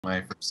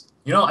my first.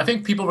 You know, I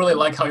think people really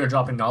like how you're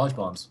dropping knowledge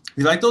bombs.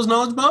 You like those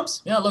knowledge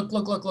bombs? Yeah, look.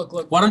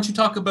 Why don't you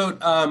talk about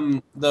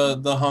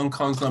the Hong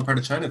Kong's not part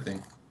of China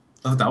thing?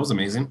 I thought that was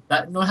amazing.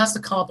 That no, it has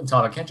to come up and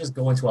talk. I can't just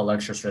go into a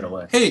lecture straight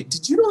away. Hey,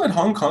 did you know that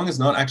Hong Kong is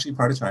not actually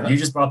part of China? You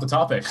just brought up the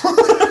topic.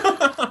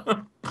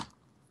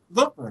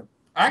 Look for it.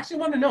 I actually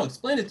want to know.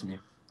 Explain it to me.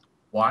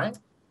 Why?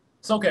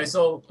 So okay,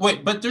 so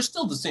wait, but they're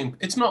still the same.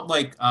 It's not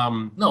like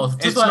no,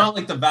 it's not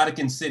like the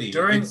Vatican City.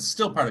 It's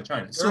still part of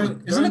China.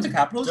 Isn't it the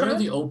capital of China?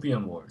 During the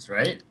Opium Wars,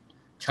 right?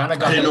 China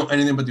got. I didn't know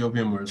anything about the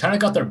Opium Wars. China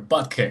got their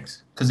butt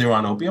kicked because they were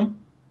on opium.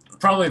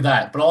 Probably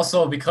that, but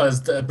also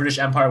because the British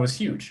Empire was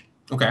huge.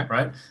 Okay.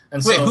 Right.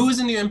 And wait, who was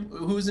in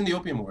the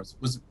Opium Wars?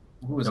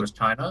 Who was there? Was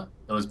China.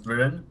 There was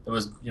Britain. There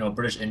was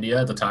British India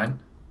at the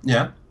time.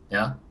 Yeah.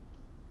 Yeah.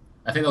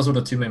 I think those were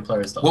the two main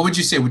players, though. What would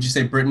you say? Would you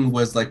say Britain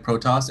was like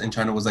Protoss and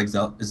China was like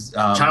China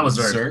was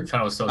Zerg?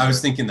 China was so Zerg. I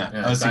was thinking that.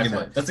 Yeah, I was thinking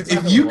that. That's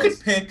exactly if you could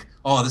pick,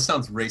 oh, this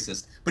sounds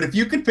racist, but if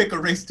you could pick a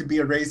race to be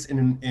a race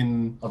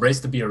in a race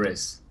to be a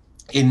race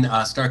in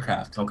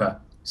StarCraft. Okay.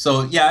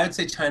 So yeah, I'd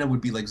say China would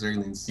be like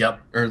Zerglings.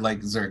 Yep. Or like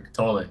Zerg.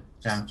 Totally.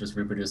 Yeah. Just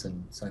reproduce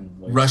and send.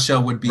 Russia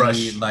would be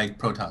like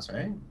Protoss,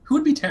 right? Who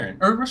would be Terran?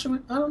 Or Russia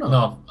would? I don't know.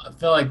 No, I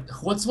feel like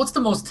what's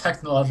the most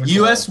technological?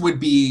 U.S.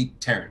 would be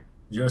Terran.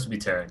 U.S. would be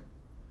Terran.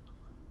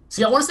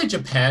 See, I want to say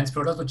Japan's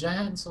Protoss, but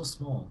Japan's so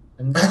small.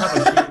 And they have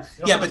a huge,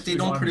 yeah, but they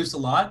don't produce a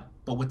lot.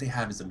 But what they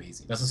have is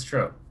amazing. This is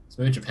true.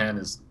 So maybe Japan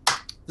is.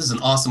 This is an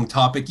awesome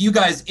topic. You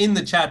guys in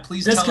the chat,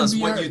 please tell us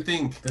what you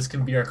think. This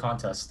can be our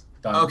contest.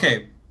 Done.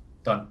 Okay.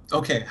 Done.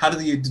 Okay. How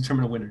do you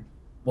determine a winner?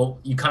 Well,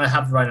 you kind of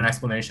have to write an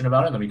explanation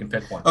about it, and then we can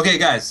pick one. Okay,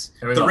 guys.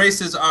 The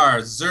races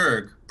are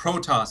Zerg,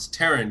 Protoss,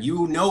 Terran.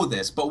 You know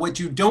this, but what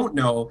you don't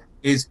know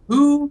is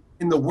who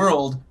in the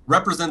world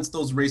represents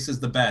those races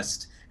the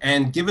best.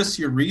 And give us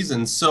your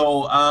reasons.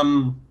 So,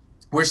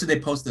 where should they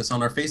post this?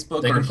 On our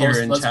Facebook or here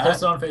in chat? Let's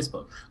post it on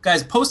Facebook.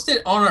 Guys, post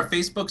it on our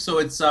Facebook. So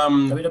it's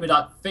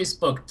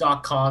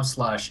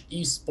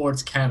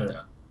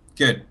www.facebook.com/eSportsCanada.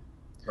 Good.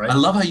 Right? I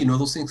love how you know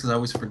those things because I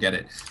always forget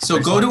it. So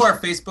go to our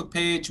Facebook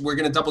page. We're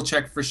going to double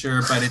check for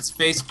sure, but it's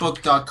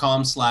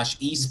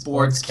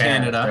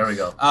facebook.com/eSportsCanada. There we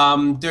go.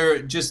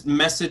 Just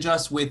message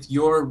us with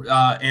your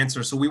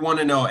answer. So we want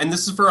to know. And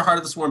this is for a Heart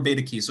of the Swarm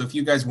beta key. So if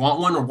you guys want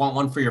one or want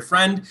one for your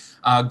friend,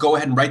 go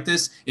ahead and write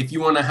this. If you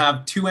want to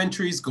have 2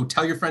 entries, go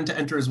tell your friend to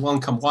enter as well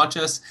and come watch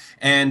us.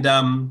 And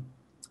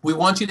we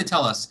want you to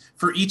tell us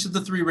for each of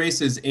the 3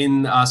 races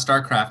in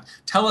StarCraft,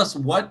 tell us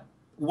what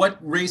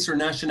race or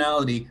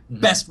nationality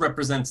best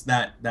represents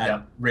that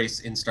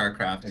race in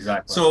StarCraft.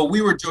 Exactly. So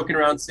we were joking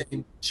around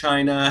saying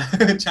China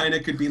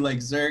could be like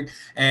Zerg,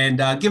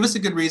 and give us a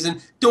good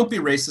reason. Don't be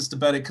racist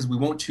about it because we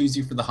won't choose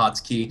you for the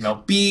hotkey.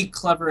 Nope. Be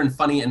clever and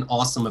funny and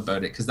awesome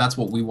about it because that's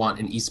what we want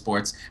in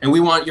esports, and we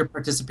want your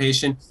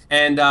participation.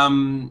 And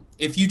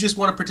if you just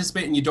want to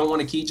participate and you don't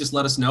want a key, just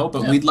let us know.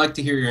 But we'd like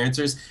to hear your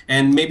answers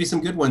and maybe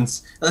some good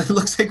ones. It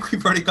looks like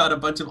we've already got a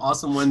bunch of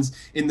awesome ones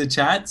in the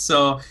chat,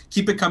 so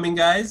keep it coming,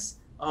 guys.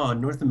 Oh,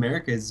 North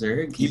America is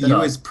Zerg.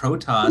 EU is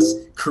Protoss.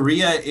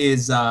 Korea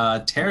is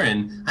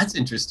Terran. That's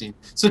interesting.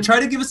 So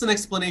try to give us an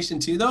explanation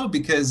too, though,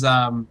 because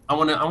I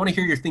want to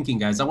hear your thinking,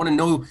 guys. I want to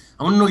know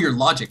your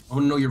logic. I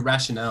want to know your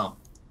rationale.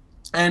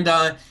 And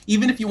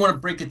even if you want to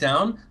break it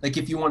down, like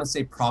if you want to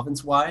say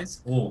province-wise,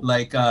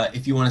 like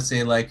if you want to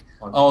say like,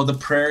 oh, the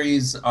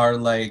prairies are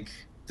like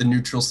the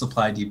neutral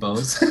supply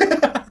depots.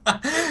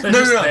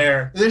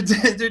 They're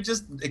They're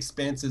just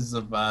expanses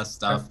of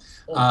stuff.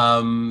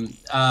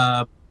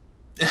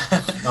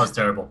 That was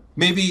terrible.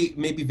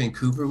 Maybe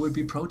Vancouver would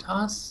be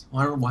Protoss.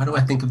 Why do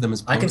I think of them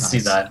as Protoss? I can see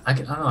that. I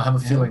don't know. I have a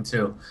feeling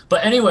too.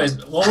 But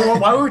anyways,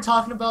 why were we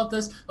talking about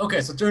this? Okay,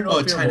 so during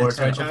Opium Wars,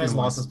 right? China's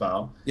lost its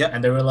battle. Yeah.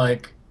 And they were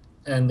like,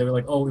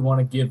 oh, we want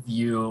to give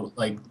you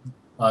the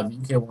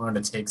UK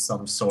wanted to take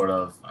some sort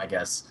of, I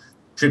guess,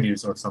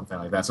 tributes or something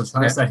like that. So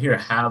China said, here,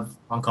 have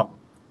Hong Kong.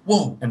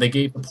 Whoa. And they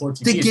gave the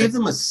Portuguese. They gave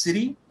them a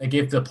city. They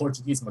gave the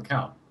Portuguese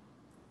Macau.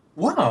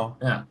 Wow.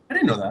 Yeah. I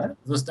didn't know that.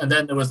 And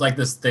then there was like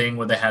this thing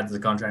where they had the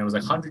contract, and it was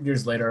like 100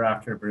 years later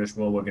after British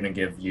rule, we're going to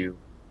give you,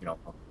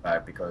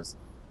 back because...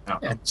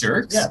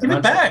 jerks. Yeah, give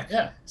it back.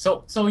 Yeah.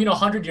 So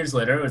 100 years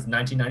later, it was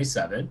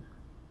 1997,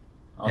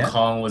 Hong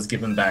Kong was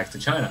given back to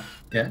China.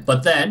 Yeah.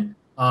 But then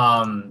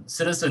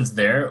citizens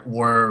there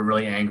were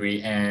really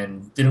angry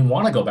and didn't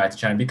want to go back to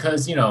China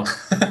because,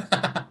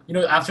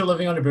 after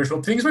living under British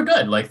rule, things were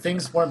good. Like,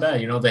 things weren't bad.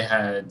 They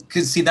had...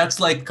 Because, see, that's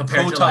like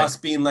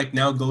Protoss being like,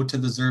 now go to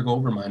the Zerg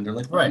Overmind. They're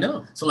like, right.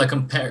 No. So, like,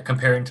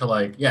 comparing to,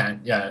 like,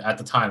 at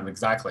the time,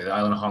 exactly. The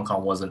island of Hong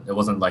Kong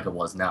wasn't like it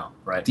was now,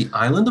 right? The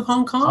island of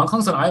Hong Kong? Hong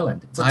Kong's an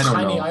island. It's a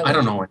tiny island. I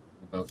don't know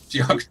anything about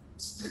geography.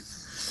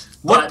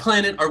 What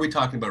planet are we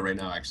talking about right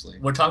now, actually?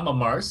 We're talking about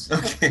Mars.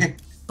 Okay.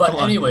 But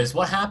anyways,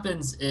 what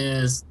happens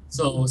is,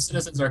 so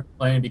citizens are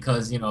complaining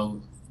because,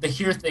 they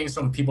hear things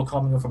from people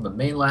coming from the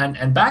mainland.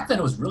 And back then,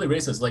 it was really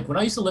racist. Like, when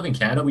I used to live in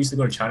Canada, we used to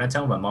go to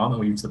Chinatown with my mom, and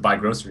we used to buy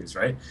groceries,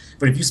 right?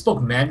 But if you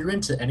spoke Mandarin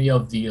to any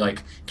of the,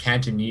 like,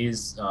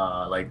 Cantonese,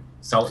 so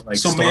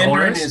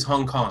Mandarin is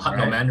Hong Kong, right?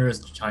 No, Mandarin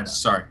is China.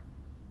 Sorry.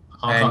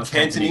 Hong And Kong's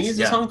Cantonese is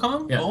yeah. Hong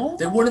Kong? Yeah. Oh.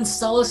 They wouldn't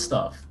sell us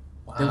stuff.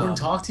 Wow. They wouldn't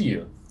talk to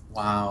you.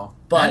 Wow.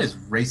 But that is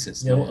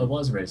racist, yeah, man. it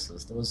was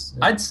racist. It was.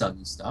 I'd sell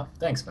you stuff.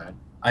 Thanks, man.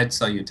 I'd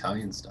sell you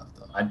Italian stuff,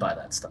 though. I'd buy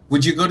that stuff.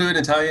 Would you go to an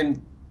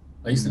Italian?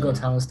 I used to go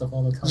Italian stuff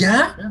all the time.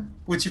 Yeah? Yeah.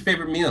 What's your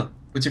favorite meal?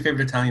 What's your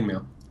favorite Italian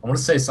meal? I want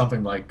to say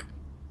something like,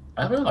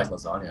 I really like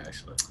lasagna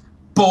actually.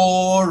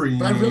 Boring.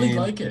 But I really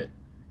like it.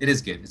 It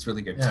is good. It's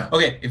really good. Yeah.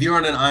 Okay, if you're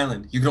on an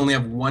island, you can only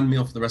have one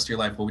meal for the rest of your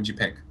life. What would you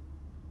pick?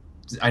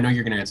 I know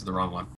you're going to answer the wrong one.